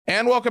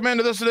And welcome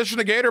into this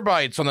edition of Gator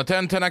Bites on the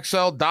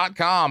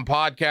 1010XL.com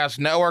podcast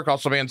network,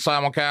 also being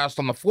simulcast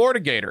on the Florida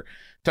Gator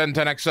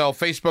 1010XL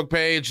Facebook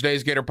page.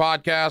 Today's Gator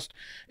podcast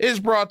is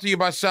brought to you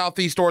by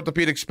Southeast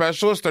Orthopedic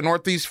Specialists, the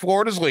Northeast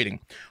Florida's leading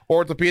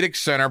orthopedic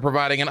center,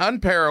 providing an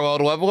unparalleled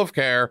level of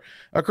care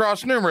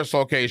across numerous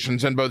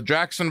locations in both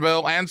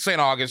Jacksonville and St.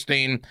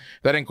 Augustine.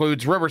 That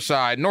includes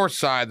Riverside,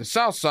 Northside, the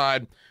South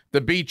Side, the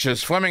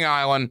beaches, Fleming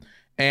Island,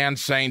 and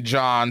St.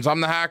 John's. I'm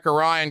the hacker,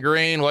 Ryan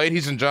Green.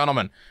 Ladies and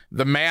gentlemen,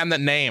 the man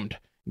that named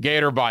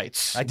Gator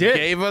Bites. I did.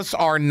 Gave us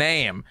our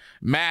name.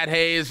 Matt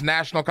Hayes,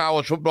 national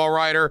college football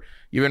writer.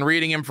 You've been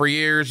reading him for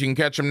years. You can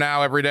catch him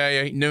now every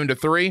day, noon to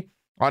 3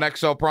 on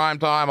XL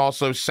Primetime.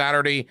 Also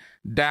Saturday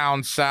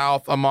down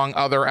south, among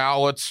other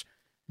outlets.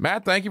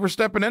 Matt, thank you for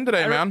stepping in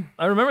today, man.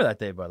 I remember that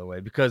day, by the way,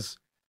 because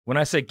when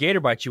I said Gator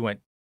Bites, you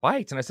went,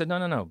 Bites? And I said,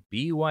 no,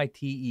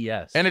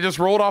 B-Y-T-E-S. And it just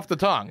rolled off the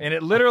tongue. And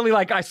it literally,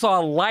 like, I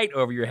saw a light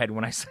over your head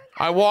when I said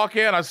I walk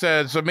in, I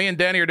said, so me and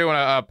Danny are doing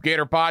a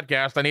Gator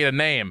podcast. I need a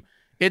name.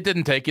 It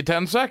didn't take you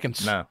 10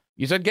 seconds. No.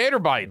 You said Gator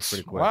Bites.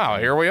 Pretty quick, Wow, yeah.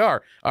 Here we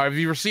are. Have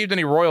you received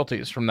any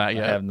royalties from that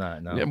yet? I have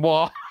not, no. Yeah,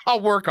 well, I'll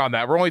work on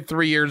that. We're only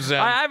 3 years in.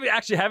 I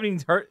actually haven't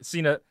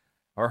even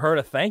heard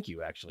a thank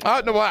you, actually.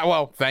 No,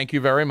 well, thank you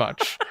very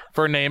much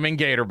for naming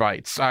Gator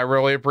Bites. I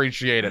really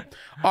appreciate it.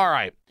 All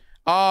right.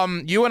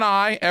 You and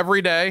I,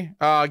 every day,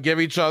 give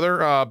each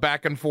other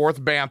back and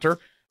forth banter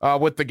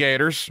with the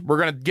Gators. We're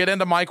going to get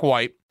into Mike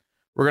White.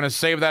 We're going to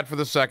save that for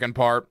the second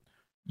part.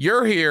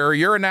 You're here.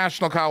 You're a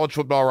national college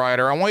football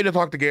writer. I want you to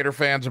talk to Gator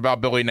fans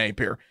about Billy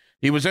Napier.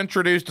 He was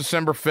introduced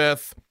December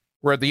 5th.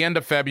 We're at the end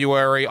of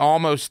February,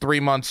 almost 3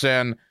 months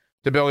in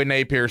to Billy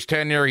Napier's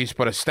tenure. He's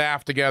put a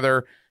staff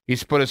together.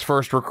 He's put his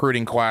first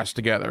recruiting class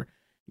together.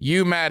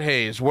 You, Matt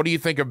Hayes, what do you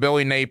think of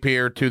Billy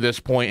Napier to this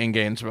point in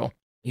Gainesville?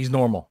 He's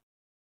normal.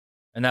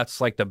 And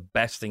that's like the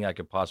best thing I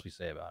could possibly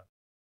say about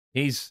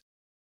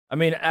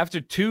him.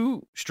 After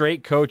 2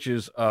 straight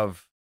coaches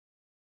of,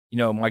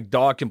 Mike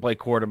Dog can play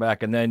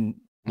quarterback, and then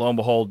lo and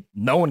behold,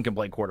 no one can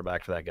play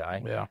quarterback for that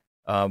guy. Yeah.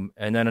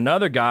 And then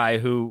another guy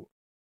who,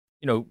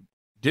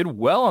 did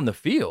well on the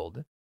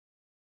field,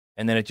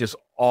 and then it just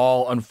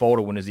all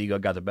unfolded when his ego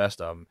got the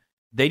best of him.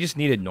 They just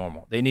needed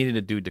normal. They needed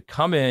a dude to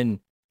come in.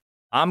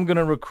 I'm going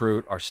to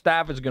recruit. Our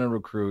staff is going to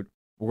recruit.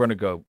 We're going to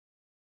go.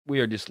 We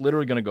are just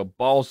literally going to go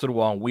balls to the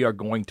wall, and we are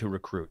going to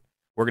recruit.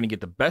 We're going to get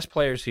the best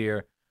players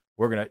here.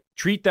 We're going to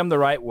treat them the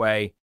right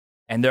way,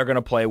 and they're going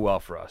to play well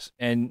for us.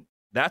 And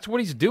that's what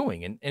he's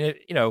doing. And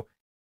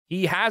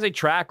he has a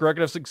track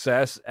record of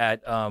success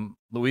at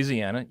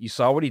Louisiana. You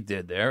saw what he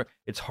did there.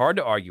 It's hard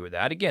to argue with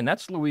that. Again,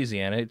 that's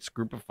Louisiana. It's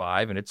Group of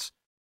 5, and it's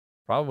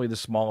probably the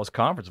smallest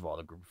conference of all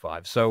the Group of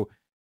 5. So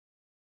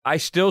I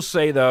still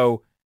say,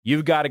 though,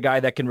 you've got a guy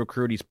that can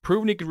recruit. He's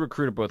proven he could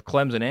recruit at both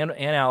Clemson and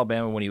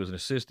Alabama when he was an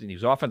assistant. He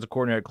was offensive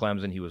coordinator at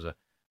Clemson. He was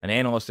an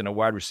analyst and a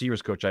wide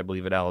receivers coach, I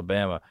believe, at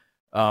Alabama.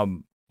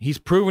 He's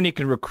proven he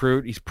can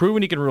recruit. He's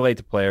proven he can relate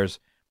to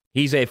players.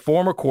 He's a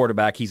former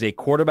quarterback. He's a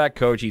quarterback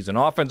coach. He's an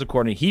offensive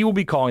coordinator. He will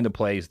be calling the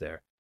plays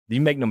there.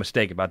 You make no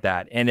mistake about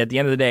that. And at the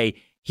end of the day,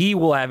 he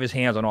will have his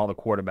hands on all the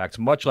quarterbacks,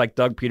 much like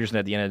Doug Peterson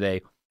at the end of the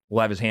day will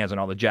have his hands on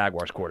all the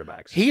Jaguars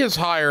quarterbacks. He has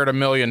hired 1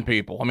 million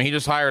people. I mean, he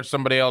just hired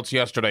somebody else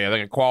yesterday, I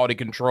think a quality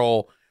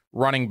control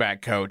running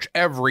back coach.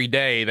 Every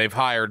day they've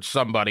hired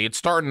somebody. It's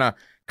starting to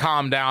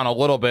calm down a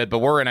little bit, but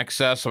we're in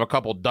excess of a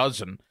couple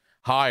dozen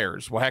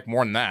hires. Well, heck,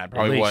 more than that.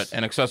 Probably,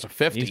 in excess of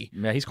 50.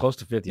 He's close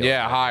to 50.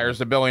 Yeah, hires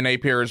that Billy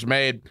Napier has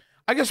made.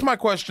 I guess my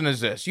question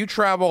is this. You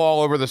travel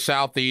all over the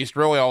Southeast,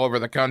 really all over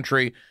the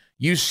country.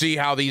 You see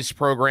how these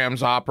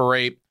programs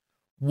operate.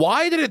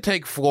 Why did it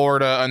take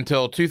Florida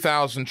until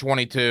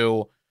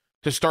 2022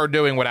 to start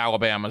doing what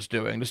Alabama's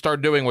doing, to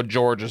start doing what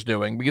Georgia's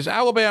doing? Because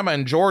Alabama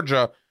and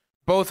Georgia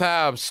both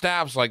have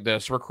staffs like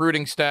this,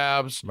 recruiting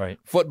staffs, right,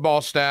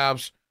 football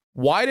staffs.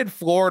 Why did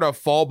Florida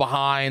fall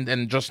behind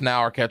and just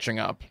now are catching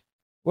up?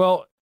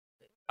 Well,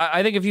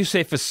 I think if you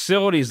say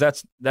facilities,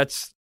 that's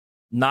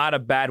not a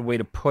bad way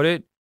to put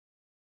it.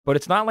 But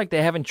it's not like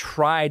they haven't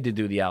tried to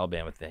do the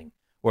Alabama thing,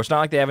 or it's not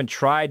like they haven't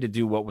tried to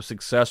do what was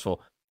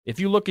successful. If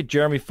you look at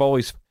Jeremy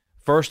Foley's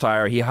first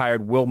hire, he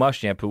hired Will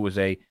Muschamp, who was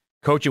a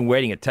coach in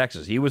waiting at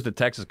Texas. He was the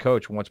Texas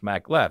coach once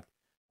Mac left.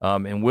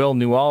 And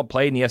Will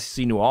played in the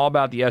SEC, knew all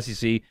about the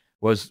SEC,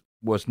 was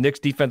Nick's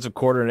defensive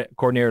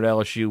coordinator at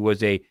LSU,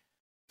 was a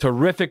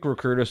terrific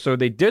recruiter. So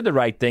they did the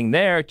right thing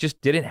there. It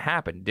just didn't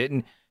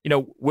happen.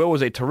 Will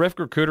was a terrific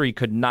recruiter. He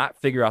could not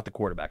figure out the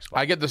quarterback spot.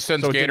 I get the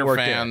sense Gator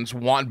fans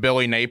want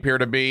Billy Napier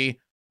to be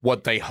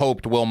what they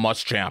hoped Will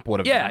Muschamp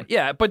would have been.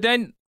 Yeah, but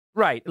then,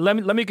 right, let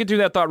me get through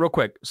that thought real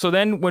quick. So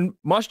then when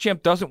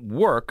Muschamp doesn't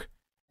work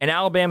and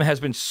Alabama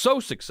has been so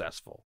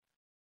successful,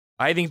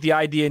 I think the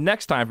idea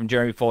next time from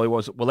Jeremy Foley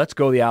was, well, let's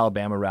go the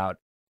Alabama route,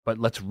 but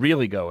let's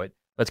really go it.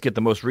 Let's get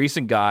the most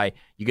recent guy.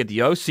 You get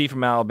the OC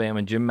from Alabama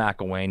and Jim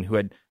McElwain, who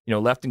had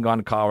left and gone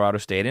to Colorado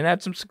State and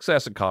had some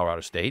success at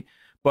Colorado State.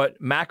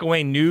 But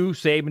McElwain knew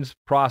Saban's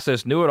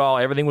process, knew it all.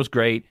 Everything was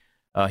great.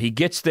 He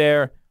gets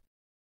there.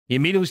 He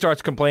immediately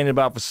starts complaining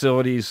about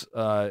facilities.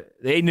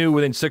 They knew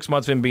within 6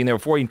 months of him being there,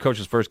 before he coached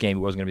his first game,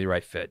 he wasn't going to be the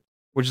right fit,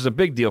 which is a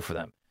big deal for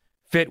them.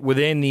 Fit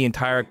within the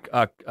entire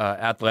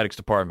athletics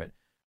department.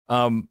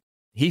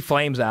 He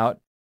flames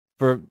out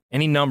for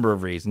any number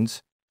of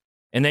reasons.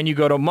 And then you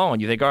go to Mullen.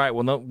 You think, all right,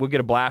 well, no, we'll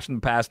get a blast from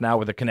the past now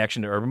with a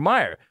connection to Urban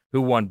Meyer,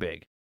 who won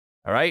big.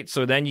 All right,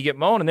 so then you get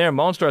Mullen in there, and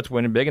Mullen starts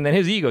winning big, and then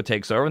his ego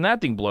takes over, and that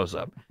thing blows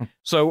up.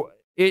 So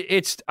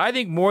it's, I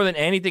think, more than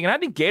anything, and I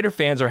think Gator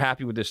fans are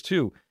happy with this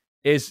too,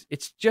 is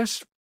it's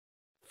just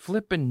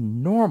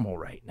flipping normal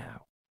right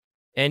now.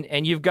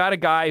 And you've got a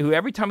guy who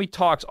every time he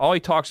talks, all he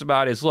talks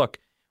about is, look,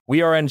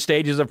 we are in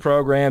stages of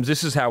programs.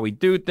 This is how we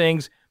do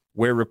things.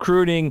 We're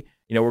recruiting.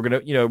 We're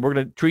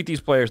gonna treat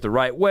these players the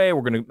right way.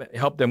 We're gonna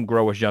help them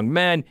grow as young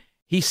men.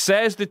 He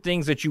says the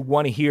things that you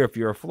want to hear if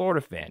you're a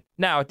Florida fan.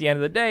 Now, at the end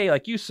of the day,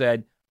 like you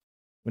said,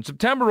 when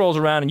September rolls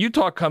around and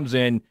Utah comes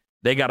in,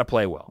 they got to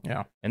play well.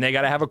 Yeah, and they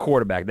got to have a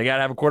quarterback. They got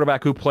to have a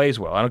quarterback who plays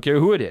well. I don't care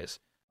who it is.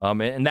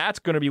 And that's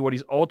going to be what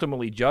he's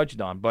ultimately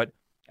judged on. But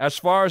as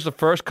far as the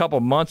first couple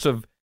months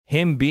of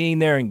him being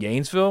there in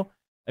Gainesville,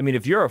 I mean,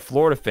 if you're a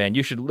Florida fan,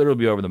 you should literally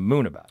be over the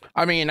moon about it.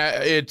 I mean,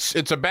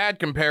 it's a bad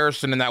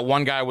comparison in that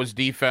one guy was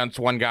defense,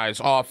 one guy's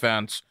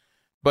offense.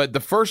 But the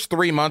first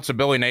 3 months of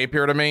Billy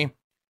Napier to me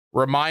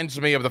reminds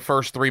me of the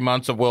first 3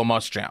 months of Will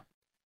Muschamp.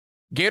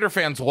 Gator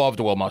fans loved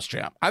Will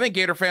Muschamp. I think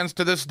Gator fans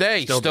to this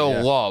day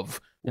still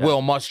love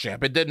Will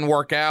Muschamp. It didn't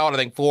work out. I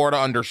think Florida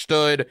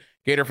understood.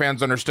 Gator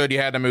fans understood you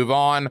had to move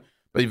on.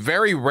 But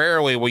very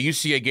rarely will you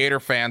see a Gator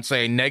fan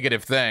say a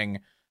negative thing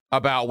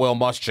about Will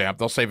Muschamp.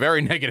 They'll say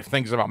very negative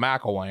things about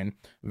McElwain,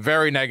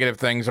 very negative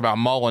things about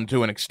Mullen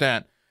to an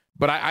extent.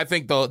 But I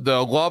think the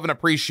love and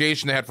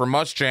appreciation they had for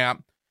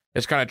Muschamp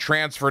is kind of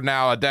transferred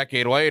now a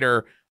decade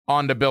later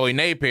onto Billy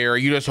Napier.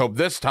 You just hope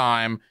this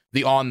time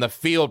the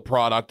on-the-field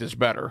product is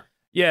better.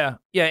 Yeah,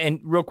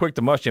 and real quick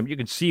to Muschamp, you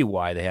can see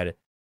why they had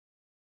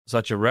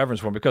such a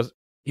reverence for him, because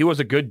he was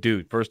a good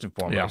dude, first and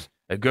foremost,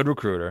 a good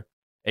recruiter,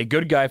 a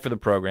good guy for the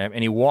program,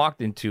 and he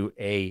walked into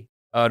a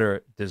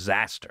utter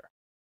disaster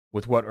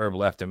with what Herb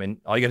left him. And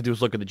all you got to do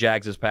is look at the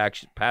Jags this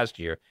past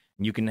year,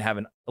 and you can have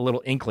a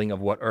little inkling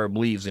of what Herb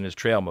leaves in his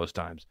trail most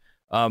times.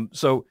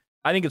 So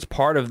I think it's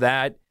part of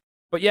that.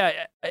 But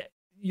yeah,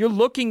 you're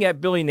looking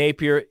at Billy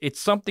Napier. It's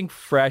something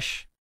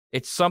fresh.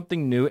 It's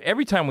something new.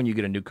 Every time when you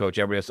get a new coach,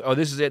 everybody says, oh,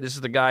 this is it. This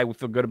is the guy. We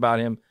feel good about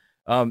him.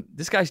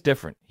 This guy's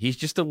different. He's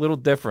just a little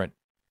different.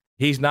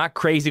 He's not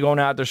crazy going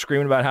out there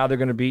screaming about how they're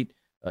going to beat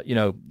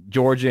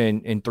Georgia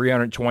in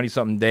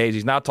 320-something days.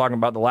 He's not talking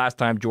about the last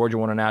time Georgia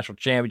won a national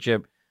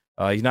championship.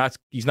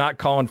 He's not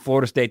calling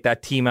Florida State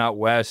that team out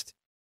west.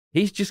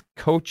 He's just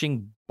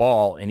coaching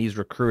ball, and he's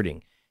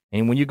recruiting.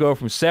 And when you go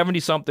from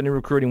 70-something in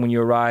recruiting when you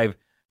arrive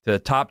to the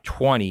top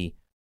 20,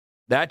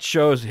 that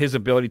shows his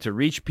ability to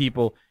reach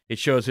people. It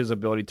shows his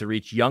ability to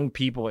reach young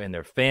people and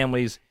their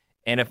families.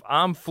 And if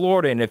I'm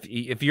Florida, and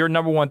if your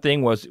number one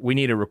thing was we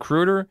need a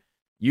recruiter,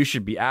 you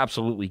should be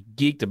absolutely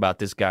geeked about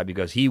this guy,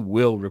 because he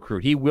will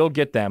recruit. He will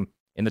get them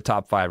in the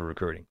top 5 of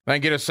recruiting.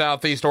 Thank you to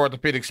Southeast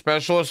Orthopedic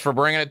Specialists for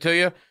bringing it to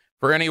you.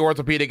 For any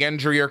orthopedic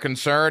injury or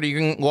concern, you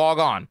can log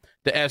on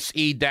to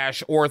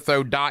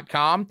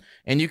se-ortho.com,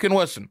 and you can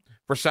listen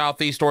for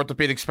Southeast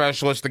Orthopedic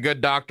Specialist, the good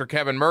Dr.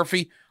 Kevin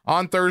Murphy,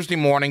 on Thursday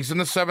mornings in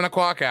the 7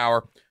 o'clock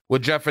hour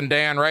with Jeff and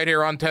Dan right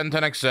here on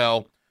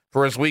 1010XL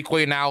for his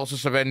weekly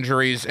analysis of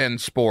injuries in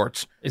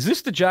sports. Is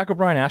this the Jack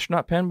O'Brien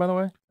astronaut pen, by the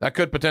way? That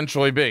could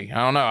potentially be. I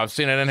don't know. I've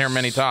seen it in here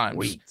many times.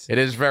 Sweet. It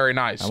is very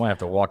nice. I might have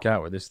to walk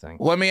out with this thing.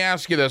 Let me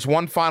ask you this,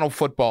 one final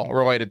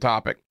football-related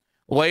topic.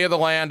 Lay of the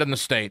land in the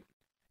state.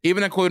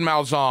 Even include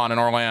Malzahn in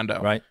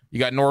Orlando. Right. You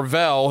got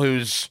Norvell,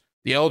 who's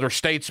the elder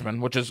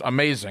statesman, which is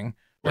amazing.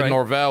 Right.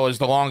 Norvell is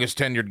the longest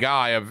tenured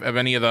guy of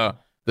any of the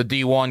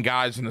D1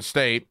 guys in the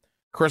state.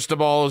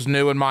 Cristobal is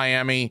new in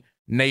Miami,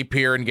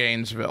 Napier in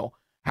Gainesville.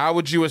 How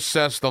would you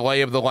assess the lay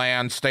of the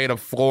land, state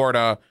of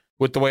Florida,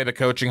 with the way the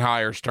coaching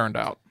hires turned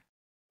out?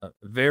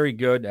 Very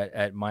good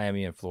at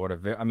Miami and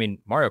Florida. I mean,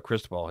 Mario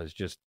Cristobal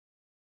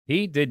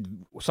he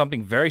did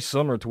something very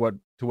similar to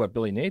what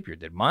Billy Napier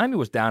did. Miami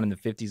was down in the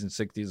 50s and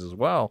 60s as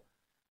well.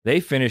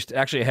 They finished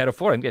actually ahead of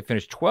Florida. I think they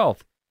finished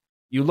 12th.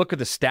 You look at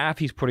the staff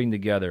he's putting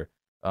together.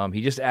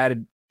 He just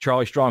added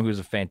Charlie Strong, who's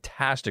a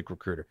fantastic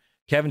recruiter.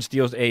 Kevin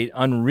Steele's an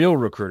unreal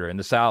recruiter in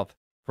the South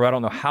for I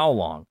don't know how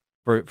long,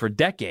 for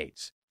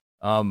decades.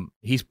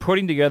 He's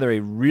putting together a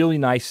really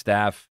nice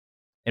staff.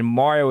 And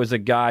Mario is a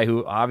guy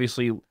who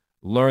obviously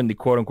learned the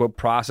quote-unquote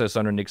process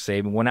under Nick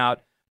Saban, went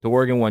out to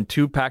Oregon, won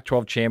 2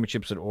 Pac-12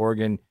 championships at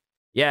Oregon.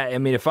 Yeah, I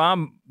mean, if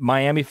I'm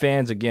Miami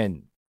fans,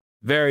 again,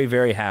 very,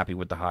 very happy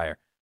with the hire.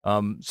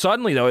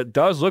 Suddenly, though, it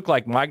does look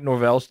like Mike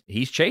Norvell,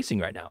 he's chasing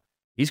right now.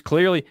 He's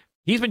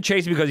been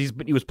chasing because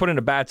he was put in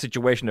a bad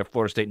situation at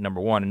Florida State,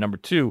 number 1. And number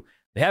 2,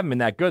 they haven't been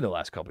that good the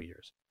last couple of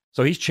years.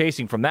 So he's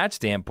chasing from that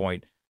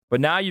standpoint. But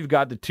now you've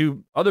got the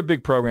 2 other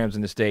big programs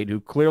in the state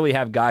who clearly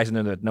have guys in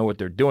there that know what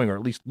they're doing, or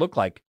at least look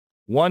like.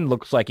 One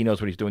looks like he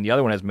knows what he's doing. The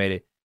other one has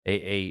made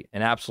an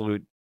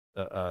absolute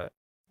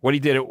what he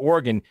did at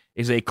Oregon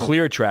is a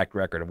clear track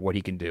record of what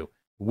he can do.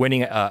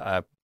 Winning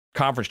a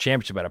conference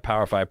championship at a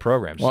Power 5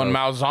 program. Well, and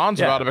Malzahn's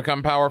about to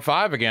become Power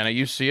 5 again at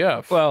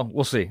UCF. Well,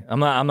 we'll see. I'm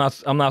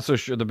not so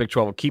sure the Big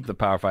 12 will keep the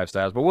Power 5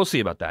 status, but we'll see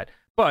about that.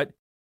 But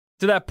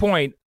to that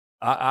point,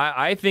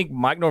 I think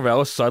Mike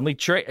Norvell is suddenly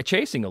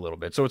chasing a little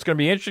bit. So it's going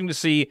to be interesting to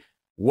see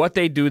what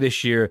they do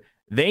this year.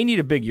 They need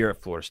a big year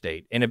at Florida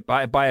State. And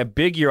by a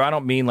big year, I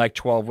don't mean like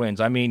 12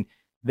 wins. I mean,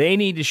 they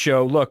need to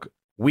show, look,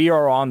 we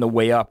are on the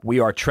way up. We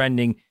are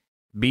trending.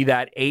 Be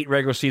that 8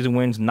 regular season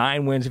wins,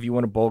 9 wins if you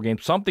win a bowl game,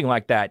 something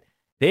like that.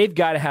 They've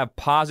got to have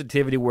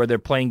positivity where they're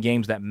playing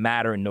games that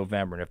matter in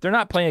November. And if they're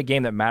not playing a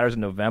game that matters in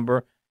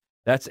November,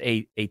 that's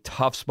a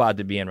tough spot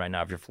to be in right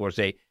now if you're Florida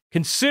State,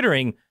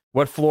 considering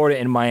what Florida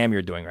and Miami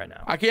are doing right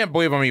now. I can't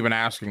believe I'm even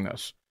asking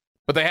this,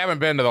 but they haven't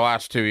been to the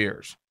last 2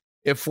 years.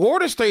 If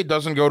Florida State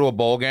doesn't go to a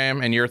bowl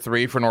game in year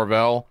 3 for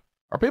Norvell,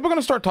 are people going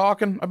to start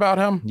talking about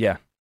him? Yeah,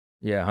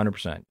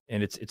 100%.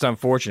 And it's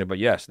unfortunate, but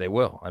yes, they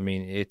will. I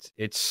mean,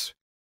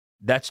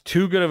 that's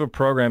too good of a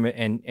program,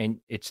 and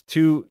it's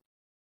too,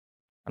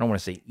 I don't want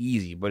to say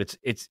easy, but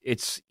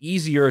it's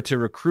easier to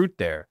recruit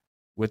there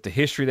with the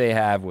history they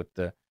have, with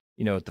the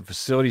the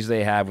facilities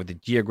they have, with the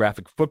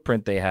geographic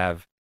footprint they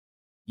have.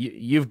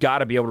 You've got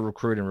to be able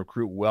to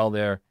recruit well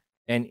there,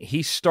 and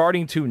he's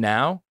starting to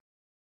now.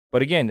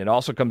 But again, it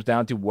also comes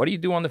down to what do you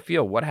do on the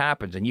field, what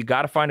happens, and you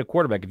got to find a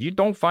quarterback. If you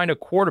don't find a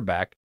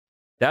quarterback,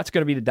 that's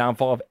going to be the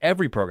downfall of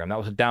every program. That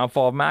was the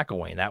downfall of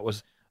McElwain. That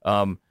was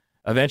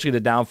eventually the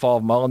downfall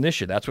of Mullen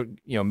this year. That's what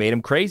made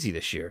him crazy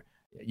this year.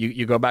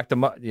 You go back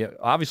to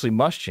obviously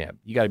Muschamp.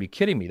 You got to be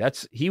kidding me.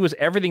 He was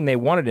everything they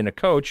wanted in a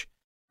coach.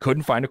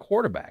 Couldn't find a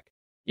quarterback.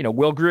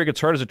 Will Grier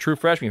gets hurt as a true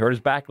freshman. He hurt his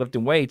back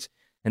lifting weights,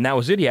 and that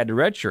was it. He had to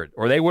redshirt,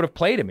 or they would have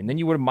played him, and then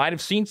you might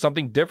have seen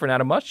something different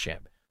out of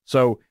Muschamp.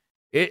 So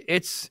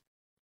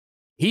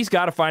he's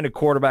got to find a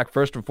quarterback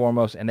first and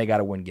foremost, and they got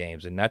to win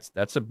games, and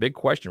that's a big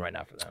question right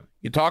now for them.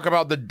 You talk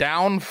about the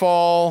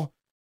downfall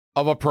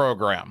of a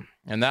program,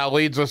 and that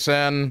leads us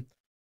in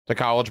to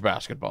college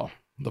basketball.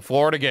 The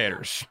Florida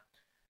Gators.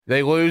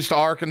 They lose to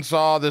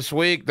Arkansas this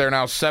week. They're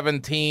now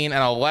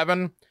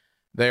 17-11.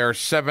 They are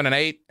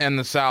 7-8 in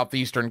the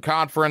Southeastern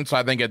Conference.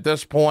 I think at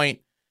this point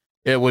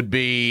it would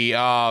be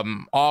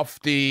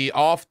lofty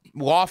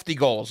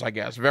goals, I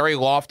guess, very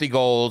lofty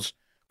goals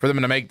for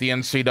them to make the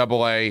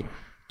NCAA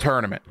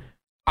tournament.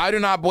 I do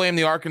not blame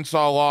the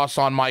Arkansas loss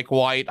on Mike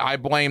White. I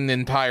blame the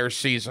entire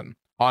season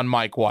on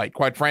Mike White.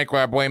 Quite frankly,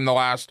 I blame the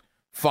last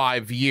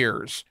 5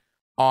 years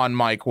on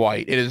Mike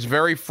White. It is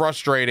very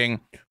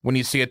frustrating when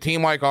you see a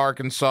team like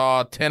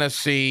Arkansas,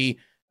 Tennessee,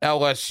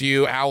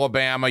 LSU,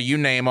 Alabama, you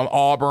name them,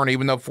 Auburn,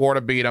 even though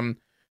Florida beat them,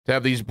 to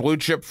have these blue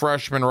chip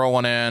freshmen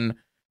rolling in,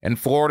 and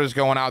Florida's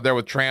going out there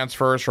with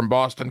transfers from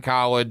Boston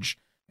College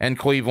and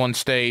Cleveland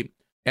State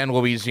and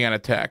Louisiana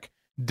Tech.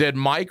 Did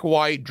Mike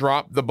White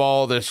drop the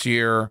ball this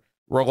year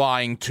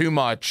relying too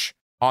much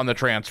on the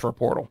transfer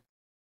portal?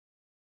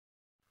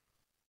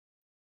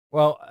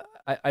 Well,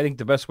 I think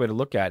the best way to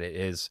look at it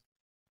is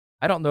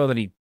I don't know that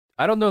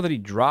he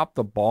dropped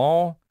the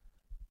ball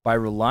by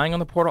relying on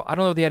the portal. I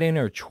don't know if he had any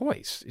other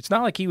choice. It's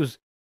not like he was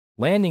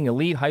landing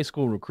elite high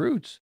school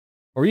recruits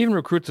or even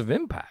recruits of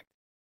impact.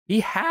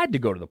 He had to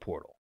go to the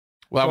portal.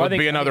 Well, that would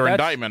be another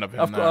indictment of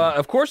him.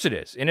 Of course it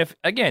is. And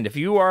if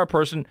you are a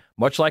person,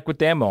 much like with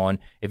Dan Mullen,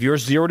 if you're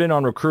zeroed in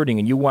on recruiting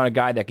and you want a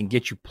guy that can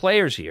get you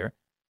players here,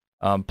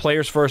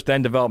 players first,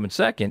 then development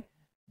second,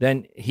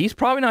 then he's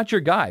probably not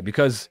your guy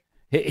because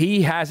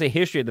he has a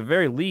history at the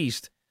very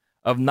least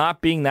of not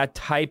being that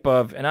type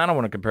of, and I don't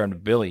want to compare him to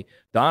Billy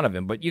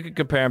Donovan, but you could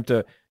compare him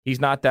to, he's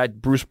not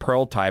that Bruce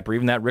Pearl type or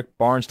even that Rick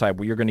Barnes type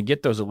where you're going to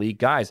get those elite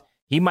guys.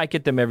 He might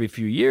get them every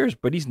few years,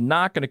 but he's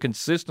not going to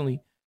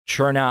consistently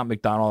churn out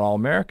McDonald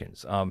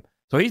All-Americans.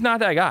 So he's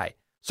not that guy.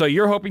 So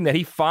you're hoping that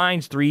he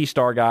finds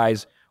 3-star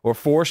guys or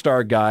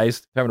 4-star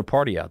guys having a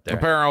party out there.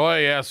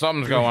 Apparently, yeah,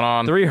 something's going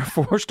on. 3 or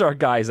 4-star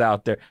guys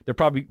out there. They're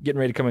probably getting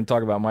ready to come and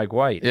talk about Mike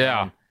White.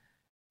 Yeah.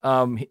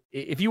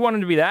 If you want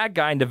him to be that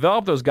guy and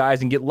develop those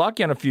guys and get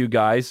lucky on a few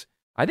guys,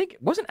 I think,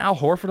 wasn't Al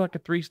Horford like a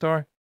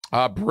 3-star?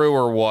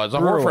 Brewer was.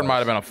 Horford might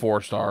have been a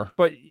 4-star.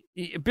 But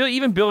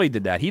even Billy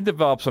did that. He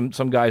developed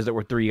some guys that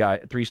were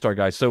 3-star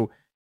guys. So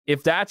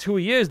if that's who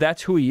he is,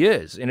 that's who he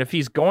is. And if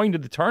he's going to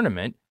the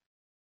tournament,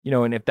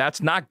 and if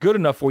that's not good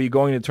enough for you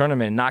going to the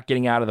tournament and not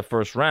getting out of the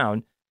first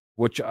round,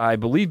 which I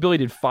believe Billy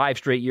did 5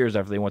 straight years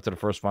after they went to the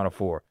first Final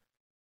Four.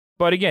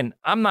 But again,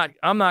 I'm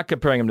not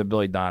comparing him to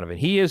Billy Donovan.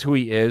 He is who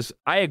he is.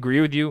 I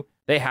agree with you.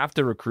 They have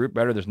to recruit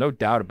better. There's no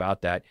doubt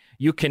about that.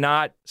 You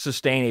cannot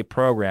sustain a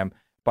program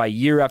by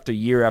year after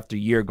year after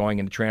year going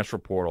in the transfer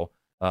portal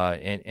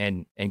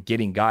and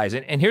getting guys.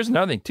 And here's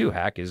another thing too,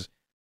 Hack, is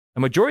a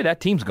majority of that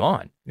team's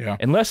gone. Yeah.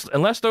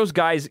 Unless those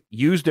guys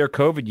use their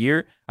COVID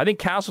year. I think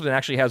Castleton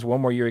actually has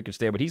one more year he could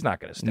stay, but he's not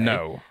going to stay.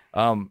 No.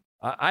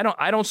 I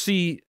don't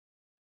see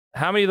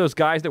how many of those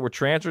guys that were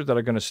transfers that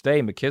are going to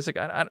stay.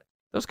 McKissick,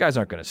 those guys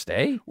aren't going to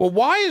stay. Well,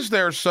 why is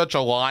there such a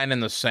line in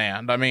the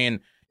sand? I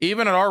mean,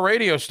 even at our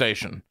radio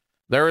station,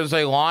 there is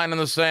a line in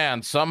the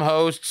sand. Some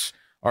hosts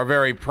are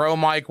very pro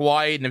Mike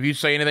White, and if you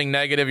say anything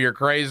negative, you're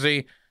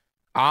crazy.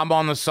 I'm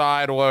on the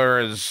side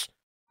whereas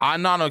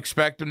I'm not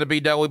expect him to be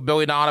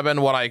Billy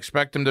Donovan. What I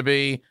expect him to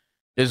be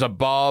is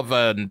above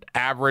an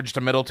average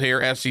to middle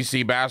tier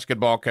SEC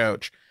basketball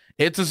coach.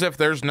 It's as if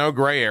there's no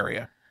gray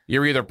area.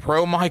 You're either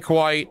pro Mike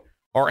White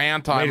or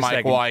anti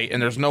Mike White,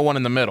 and there's no one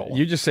in the middle.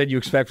 You just said you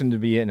expect him to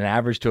be an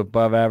average to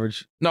above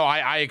average. No,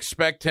 I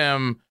expect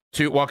him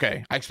to.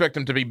 Okay, I expect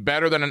him to be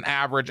better than an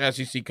average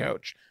SEC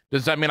coach.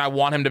 Does that mean I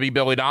want him to be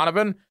Billy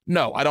Donovan?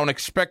 No, I don't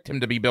expect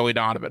him to be Billy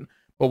Donovan.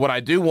 But what I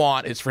do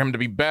want is for him to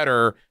be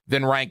better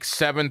than rank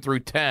 7 through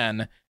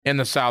 10 in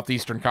the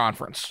Southeastern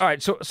Conference. All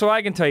right, so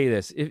I can tell you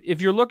this.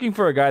 If you're looking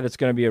for a guy that's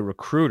going to be a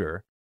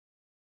recruiter,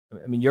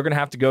 I mean, you're going to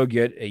have to go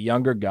get a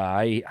younger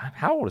guy.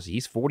 How old is he?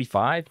 He's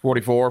 45?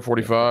 44,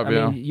 45, I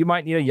mean, you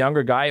might need a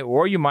younger guy,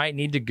 or you might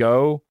need to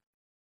go,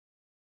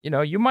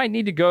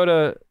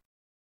 to,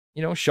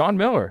 Sean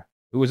Miller,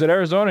 who was at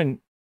Arizona and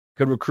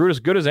could recruit as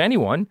good as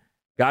anyone,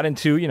 got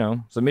into,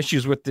 some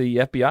issues with the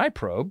FBI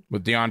probe.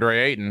 With DeAndre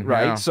Ayton.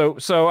 Right. Yeah.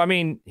 So I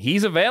mean,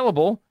 he's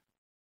available.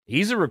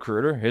 He's a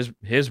recruiter.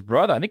 His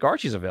brother, I think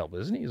Archie's available,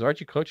 isn't he? Is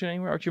Archie coaching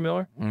anywhere, Archie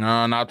Miller?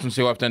 No, not since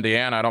he left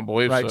Indiana. I don't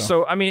believe so. Right.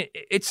 So, I mean,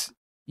 it's...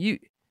 You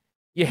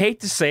hate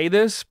to say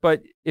this,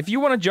 but if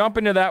you want to jump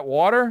into that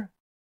water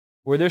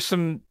where there's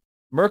some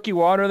murky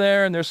water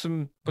there and there's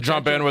some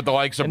jump in with the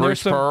likes of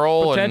Bruce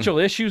Pearl, potential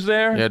issues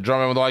there. Yeah,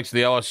 jump in with the likes of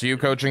the LSU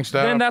coaching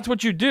staff. Then that's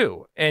what you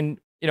do. And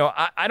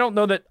I don't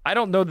know that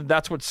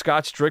that's what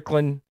Scott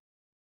Strickland,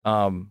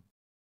 and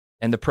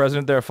the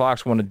president there,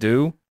 Fox, want to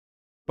do.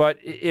 But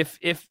if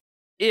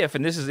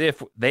and this is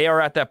if they are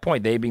at that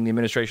point, they being the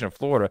administration of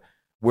Florida,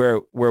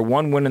 where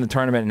one win in the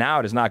tournament and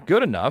out is not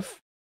good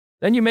enough,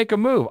 then you make a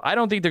move. I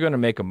don't think they're going to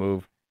make a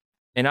move.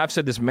 And I've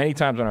said this many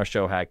times on our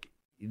show, Hack.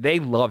 They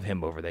love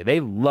him over there. They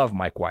love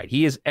Mike White.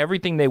 He is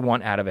everything they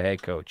want out of a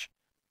head coach.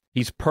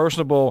 He's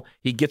personable.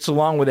 He gets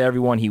along with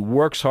everyone. He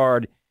works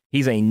hard.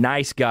 He's a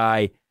nice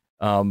guy.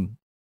 And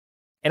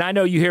I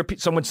know you hear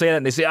someone say that,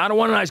 and they say, I don't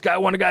want a nice guy. I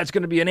want a guy that's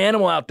going to be an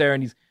animal out there,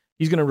 and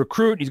he's going to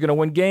recruit. He's going to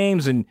win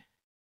games. And,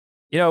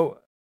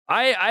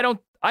 I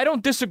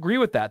don't disagree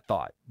with that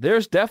thought.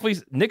 There's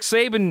definitely Nick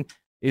Saban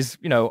is,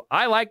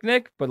 I like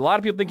Nick, but a lot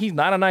of people think he's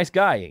not a nice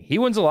guy. He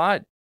wins a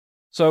lot.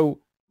 So,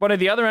 but at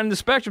the other end of the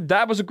spectrum,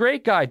 Dabo's a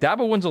great guy.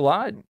 Dabo wins a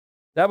lot.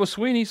 Dabo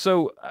Swinney.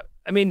 So,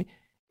 I mean,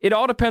 it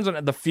all depends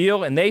on the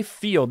feel, and their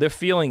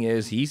feeling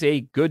is he's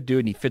a good dude,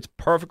 and he fits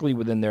perfectly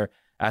within their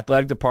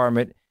athletic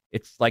department.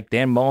 It's like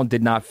Dan Mullen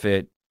did not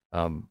fit.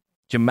 Jim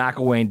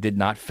McElwain did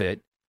not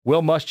fit.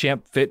 Will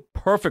Muschamp fit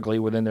perfectly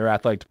within their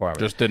athletic department.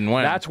 Just didn't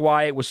win. That's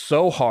why it was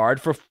so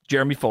hard for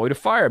Jeremy Foley to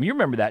fire him. You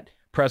remember that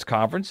press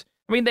conference?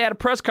 I mean, they had a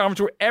press conference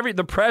where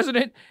the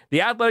president,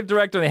 the athletic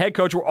director, and the head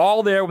coach were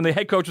all there when the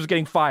head coach was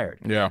getting fired.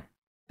 Yeah.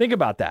 Think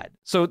about that.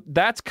 So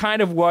that's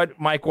kind of what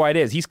Mike White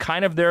is. He's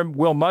kind of their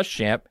Will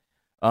Muschamp,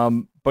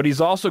 but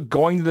he's also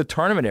going to the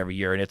tournament every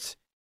year, and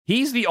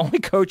he's the only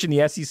coach in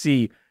the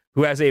SEC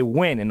who has a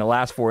win in the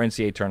last 4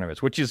 NCAA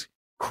tournaments, which is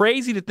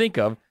crazy to think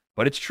of,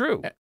 but it's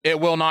true. It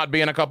will not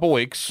be in a couple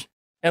weeks.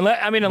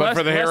 Unless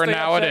for the here and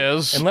now, it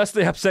is. Unless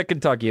they upset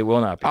Kentucky, it will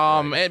not be.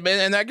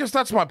 And I guess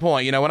that's my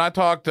point. When I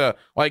talk to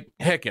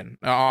Hicken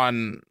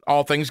on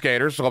All Things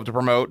Gators, I love to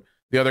promote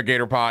the other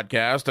Gator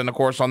podcast, and of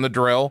course on the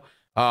Drill.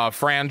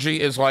 Frangie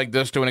is like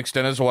this to an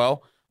extent as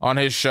well on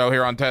his show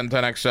here on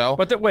 1010XL.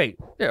 But they're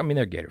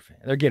Gator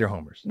fans. They're Gator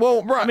homers.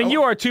 Well, right. I mean,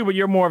 you are too, but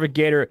you're more of a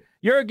Gator.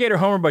 You're a Gator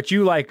homer, but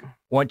you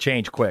want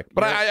change quick.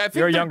 But I think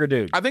you're a younger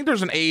dude. I think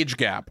there's an age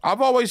gap.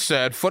 I've always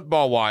said,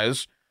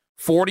 football-wise,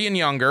 40 and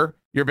younger,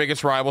 your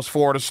biggest rival's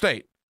Florida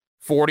State.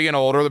 40 and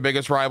older, the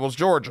biggest rival's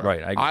Georgia.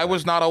 Right. I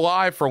was not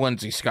alive for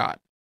Lindsey Scott.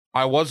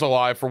 I was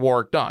alive for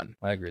Warwick Dunn.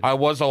 I agree. I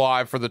was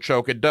alive for the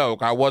choke at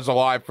Doak. I was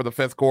alive for the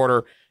fifth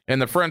quarter in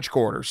the French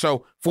Quarter.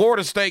 So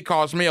Florida State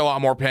caused me a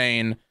lot more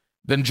pain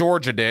than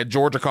Georgia did.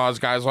 Georgia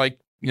caused guys like,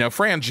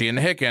 Frangie and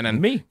Hicken and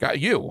me, got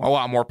you a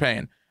lot more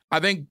pain. I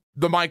think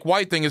the Mike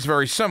White thing is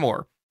very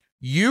similar.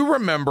 You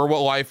remember what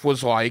life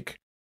was like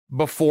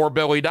before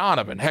Billy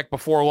Donovan, heck,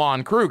 before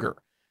Lon Kruger.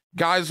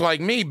 Guys like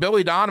me,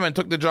 Billy Donovan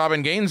took the job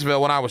in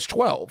Gainesville when I was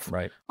 12.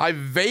 Right. I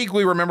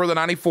vaguely remember the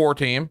 94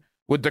 team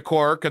with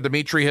DeClercq and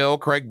Dimitri Hill,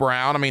 Craig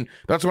Brown. I mean,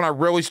 that's when I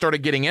really started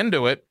getting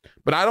into it.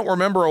 But I don't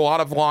remember a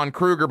lot of Lon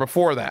Kruger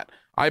before that.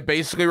 I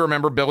basically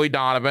remember Billy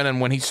Donovan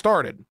and when he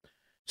started.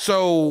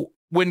 So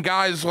when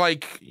guys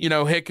like,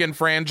 Hicken,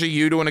 Frangie,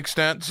 you to an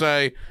extent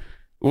say,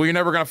 well, you're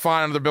never going to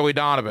find another Billy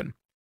Donovan.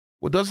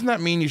 Well, doesn't that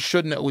mean you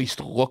shouldn't at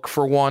least look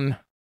for one?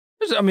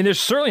 There's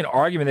certainly an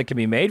argument that can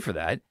be made for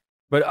that.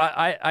 But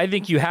I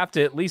think you have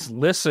to at least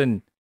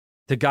listen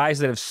to guys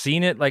that have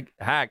seen it. Like,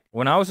 heck,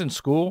 when I was in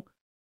school,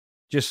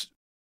 just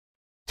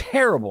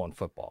terrible in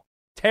football.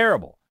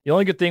 Terrible. The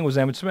only good thing was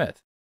Emmitt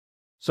Smith.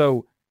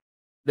 So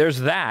there's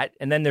that.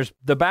 And then there's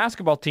the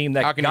basketball team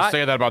that How can you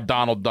say that about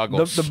Donald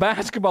Douglas? The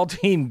basketball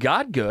team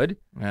got good,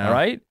 yeah. All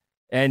right?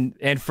 And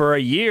for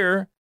a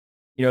year,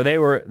 they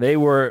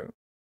were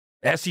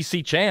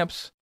SEC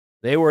champs.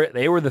 They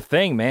were the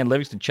thing, man.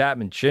 Livingston,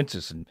 Chapman,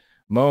 Chinsis, and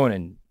Moan,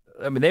 and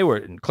they were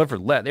in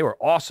Clifford Lett. They were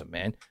awesome,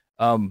 man.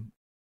 I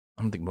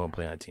don't think Moan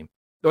played on that team.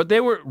 But they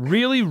were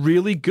really,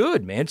 really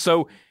good, man.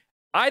 So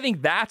I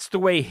think that's the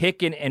way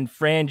Hicken and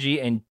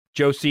Frangie and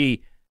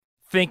Josie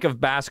think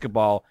of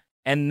basketball.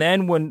 And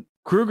then when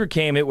Kruger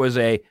came, it was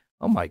oh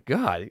my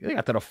God, they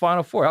got to the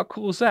Final Four. How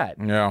cool is that?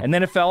 Yeah. And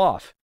then it fell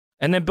off.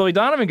 And then Billy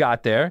Donovan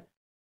got there,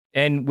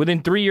 and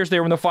within 3 years, they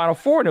were in the Final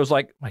Four, and it was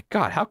like, my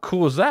God, how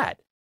cool is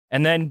that?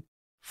 And then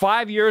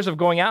 5 years of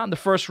going out in the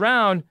first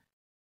round,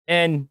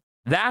 and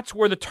that's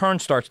where the turn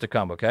starts to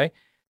come, okay?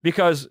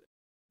 Because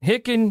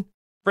Hicken,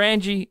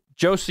 Frangie,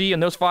 Josie, in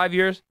those 5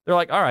 years, they're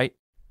like, all right,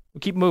 we'll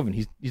keep moving.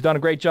 He's done a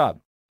great job.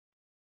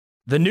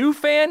 The new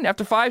fan,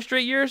 after 5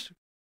 straight years,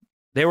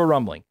 they were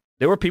rumbling.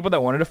 There were people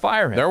that wanted to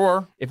fire him. There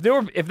were. If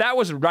that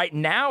was right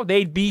now,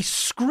 they'd be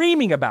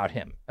screaming about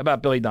him,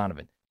 about Billy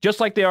Donovan, just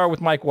like they are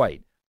with Mike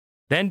White.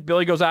 Then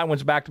Billy goes out and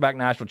wins back-to-back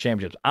national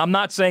championships. I'm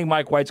not saying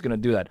Mike White's going to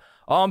do that.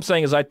 All I'm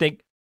saying is I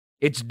think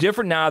it's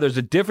different now. There's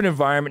a different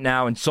environment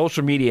now, and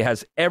social media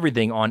has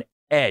everything on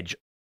edge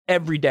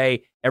every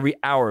day, every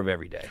hour of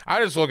every day.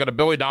 I just look at a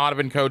Billy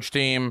Donovan coach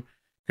team,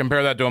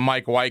 compare that to a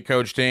Mike White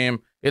coach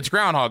team. It's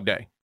Groundhog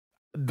Day.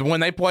 When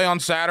they play on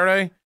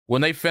Saturday,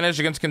 when they finish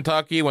against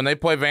Kentucky, when they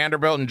play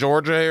Vanderbilt and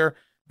Georgia here,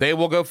 they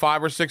will go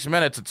 5 or 6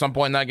 minutes at some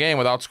point in that game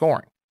without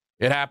scoring.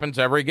 It happens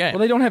every game. Well,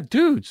 they don't have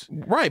dudes.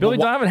 Right. Billy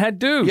Donovan had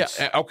dudes.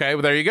 Yeah. Okay.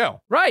 Well, there you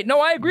go. Right. No,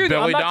 I agree with you.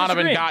 Billy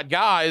Donovan got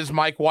guys.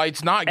 Mike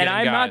White's not getting guys.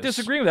 And I'm not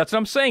disagreeing with that. That's what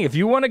I'm saying. If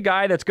you want a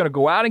guy that's going to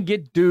go out and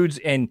get dudes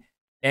and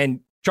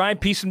try and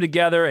piece them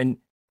together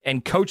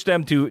and coach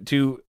them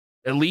to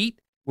elite,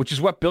 which is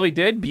what Billy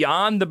did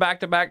beyond the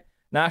back-to-back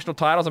national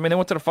titles. I mean, they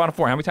went to the Final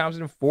Four. How many times?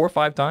 4 or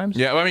 5 times?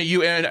 Yeah. I mean,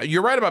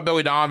 you're right about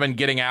Billy Donovan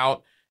getting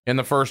out in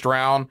the first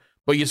round,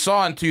 but you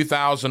saw in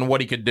 2000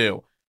 what he could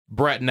do.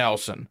 Brett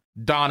Nelson,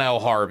 Donnell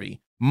Harvey,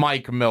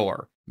 Mike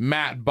Miller,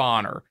 Matt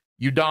Bonner,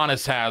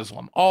 Udonis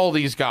Haslem, all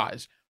these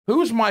guys.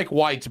 Who's Mike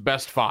White's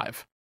best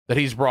 5 that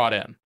he's brought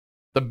in?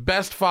 The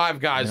best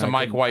 5 guys that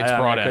Mike White's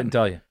brought in. I couldn't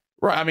tell you.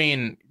 Right. I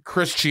mean,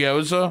 Chris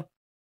Chiozza.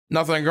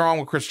 Nothing wrong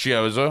with Chris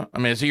Chiozza. I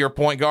mean, is he your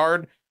point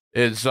guard?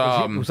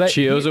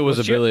 Chiozza was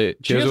a Billy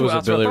recruit. Chiozza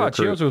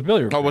was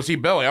Billy recruit. Oh, was he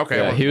Billy? Okay.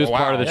 Yeah, he was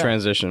part of the Yeah.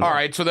 transition. All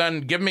right. So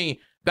then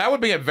that would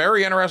be a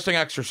very interesting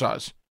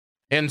exercise.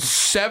 In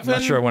 7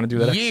 not sure I want to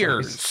do that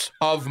years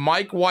of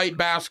Mike White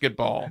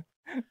basketball,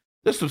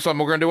 this is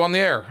something we're going to do on the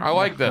air. I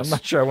like this. I'm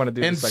not sure I want to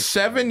do In this.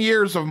 7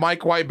 years of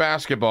Mike White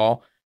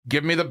basketball,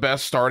 give me the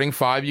best starting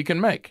 5 you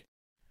can make.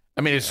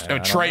 I mean, it's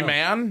Trey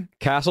Mann.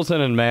 Castleton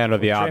and Mann are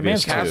the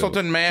obvious two.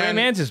 Castleton, Mann. Trey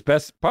Mann's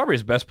probably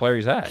his best player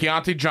he's had.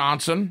 Keontae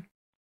Johnson.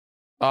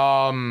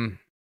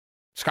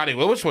 Scotty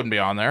Lewis wouldn't be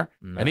on there.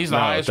 And he's the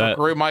highest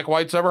recruit Mike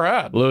White's ever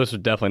had. Lewis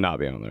would definitely not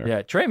be on there.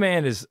 Yeah, Trey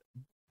Mann is,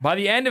 by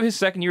the end of his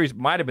second year, he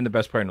might have been the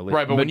best player in the league.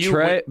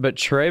 Right, but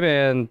Trey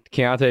Mann,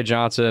 Keontae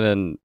Johnson,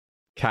 and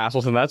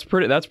Castleton, that's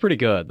pretty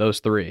good, those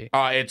 3.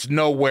 It's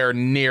nowhere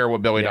near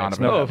what Billy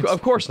Donovan is.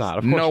 Of course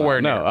not.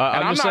 Nowhere near. No,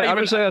 I'm just saying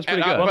that's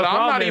pretty good. But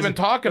I'm not even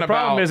talking about... The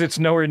problem is it's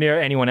nowhere near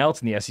anyone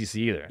else in the SEC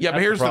either. Yeah,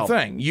 but here's the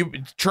thing.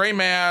 Trey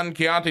Mann,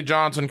 Keontae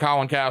Johnson,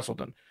 Colin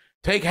Castleton.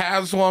 Take take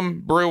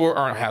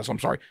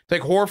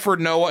Horford,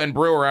 Noah, and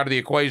Brewer out of the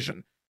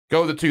equation.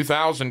 Go the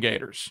 2000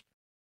 Gators.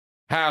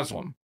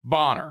 Haslem,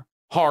 Bonner,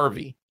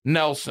 Harvey,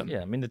 Nelson.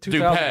 Yeah, I mean, the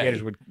 2000 Dupay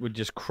Gators would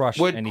just crush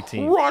any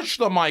team. Crush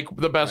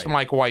the best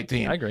Mike White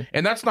team. I agree.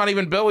 And that's not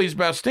even Billy's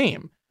best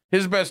team.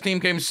 His best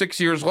team came 6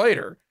 years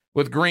later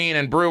with Green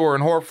and Brewer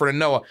and Horford and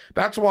Noah.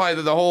 That's why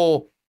the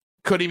whole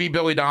could he be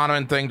Billy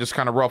Donovan thing just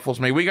kind of ruffles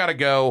me. We got to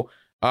go.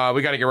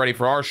 We got to get ready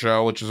for our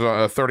show, which is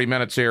 30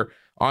 minutes here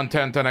on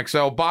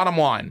 1010XL. Bottom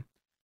line,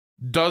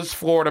 does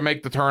Florida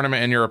make the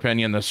tournament, in your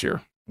opinion, this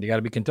year? You got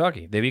to beat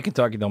Kentucky. They beat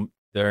Kentucky,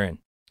 they're in.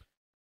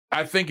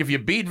 I think if you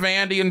beat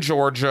Vandy and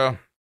Georgia,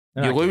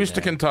 you lose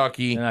to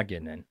Kentucky. They're not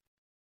getting in.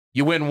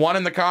 You win 1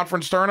 in the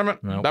conference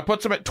tournament. Nope. That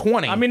puts them at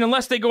 20. I mean,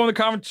 unless they go in the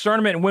conference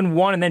tournament and win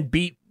 1 and then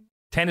beat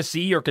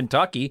Tennessee or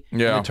Kentucky in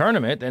the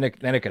tournament, then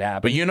it could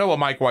happen. But you know what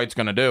Mike White's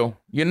going to do.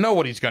 You know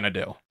what he's going to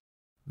do.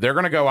 They're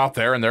going to go out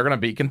there and they're going to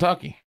beat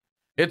Kentucky.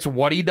 It's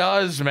what he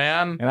does,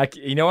 man. And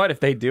you know what? If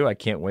they do, I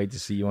can't wait to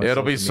see you on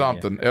It'll be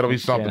something. It'll be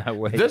something.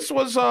 This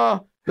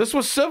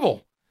was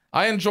civil.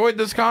 I enjoyed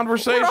this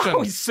conversation. We're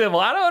always civil.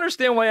 I don't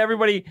understand why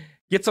everybody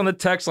gets on the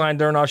text line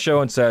during our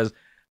show and says,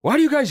 why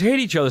do you guys hate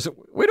each other?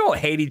 We don't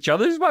hate each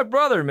other. This is my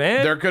brother,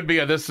 man. There could be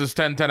a This Is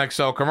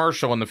 1010XL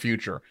commercial in the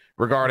future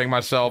regarding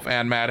myself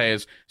and Matt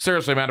Hayes.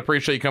 Seriously, man,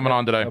 appreciate you coming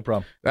on today. No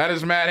problem. That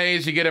is Matt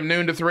Hayes. You get him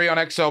noon to 3 on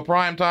XL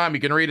Primetime. You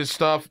can read his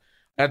stuff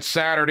at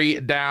Saturday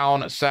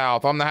Down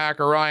South. I'm the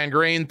hacker, Ryan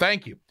Green.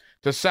 Thank you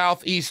to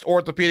Southeast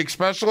Orthopedic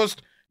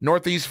Specialist,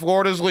 Northeast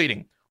Florida's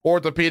leading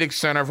orthopedic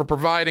center, for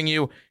providing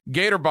you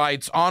Gator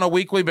Bites on a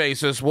weekly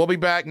basis. We'll be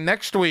back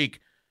next week.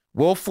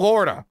 Will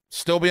Florida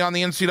still be on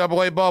the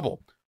NCAA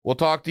bubble? We'll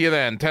talk to you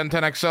then.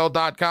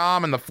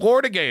 1010XL.com and the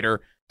Florida Gator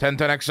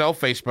 1010XL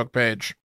Facebook page.